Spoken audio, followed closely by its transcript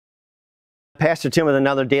Pastor Tim with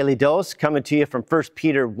another daily dose coming to you from 1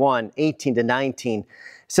 Peter 1, 18 to 19. It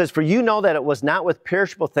says, "For you know that it was not with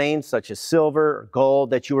perishable things such as silver or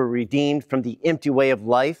gold that you were redeemed from the empty way of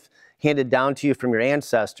life handed down to you from your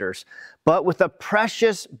ancestors, but with the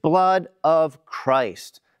precious blood of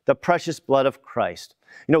Christ." The precious blood of Christ.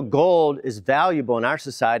 You know, gold is valuable in our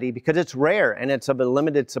society because it's rare and it's of a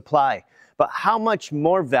limited supply. But how much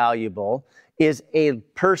more valuable is a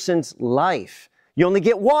person's life? You only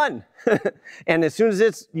get one. And as soon as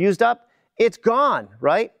it's used up, it's gone,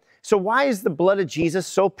 right? So why is the blood of Jesus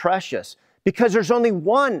so precious? Because there's only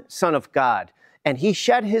one Son of God, and he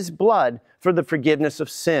shed his blood for the forgiveness of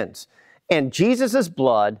sins. And Jesus'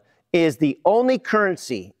 blood is the only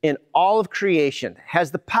currency in all of creation, has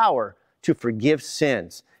the power to forgive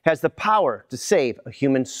sins, has the power to save a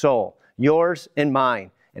human soul, yours and mine.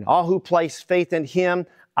 And all who place faith in him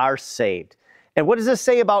are saved. And what does this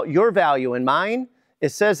say about your value and mine? It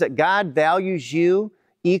says that God values you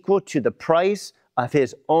equal to the price of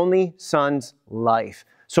his only Son's life.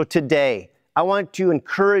 So today, I want to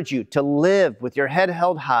encourage you to live with your head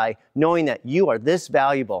held high, knowing that you are this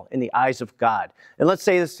valuable in the eyes of God. And let's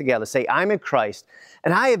say this together. Say, "I'm in Christ,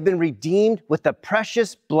 and I have been redeemed with the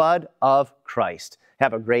precious blood of Christ."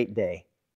 Have a great day.